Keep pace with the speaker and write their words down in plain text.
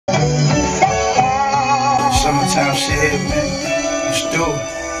shit, man. Let's do it.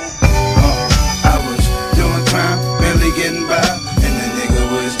 I was doing crime, barely getting by, and the nigga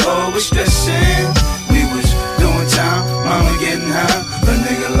was always stressing. We was doing time, mama getting high, but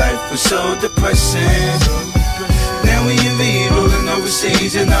nigga life was so depressing. Now we in V, rolling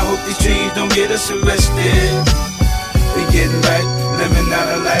overseas, and I hope these trees don't get us arrested. We getting back, living out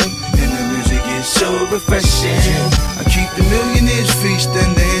our life, and the music is so refreshing. I keep the millionaires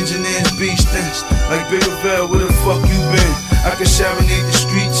feasting, the engineers beasting. Like Byrdgang, where the fuck you been? I can serenade the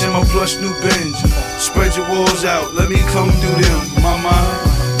streets in my plush new Benz. Spread your walls out, let me come through them. Mama,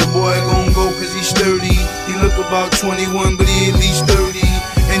 the boy gon' go cause he's sturdy. He look about 21, but he at least 30.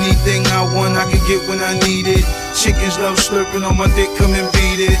 Anything I want, I can get when I need it. Chickens love slurping on my dick, come and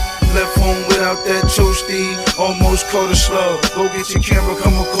beat it. Left home without that toasty, almost caught a slug. Go get your camera,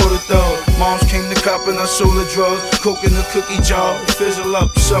 come record a thug. Moms came to cop and I sold the drugs. Coke in the cookie jar, fizzle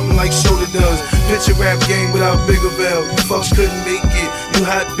up, something like soda does. Picture rap game without Byrdgang. You fucks couldn't make it. You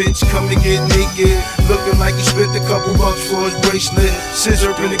hot bitch, come to get naked. Looking like you spent a couple bucks for his bracelet.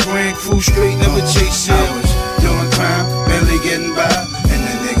 Scissor in the Grand Crew, straight, never chase it. I was doing crime, barely getting by, and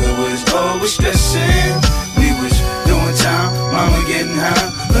the nigga was always stressing. We was doing time, mama getting high,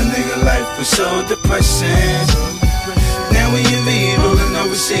 but nigga life was so depressing. Now we in V, rolling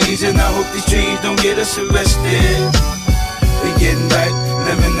overseas, and I hope these trees don't get us arrested.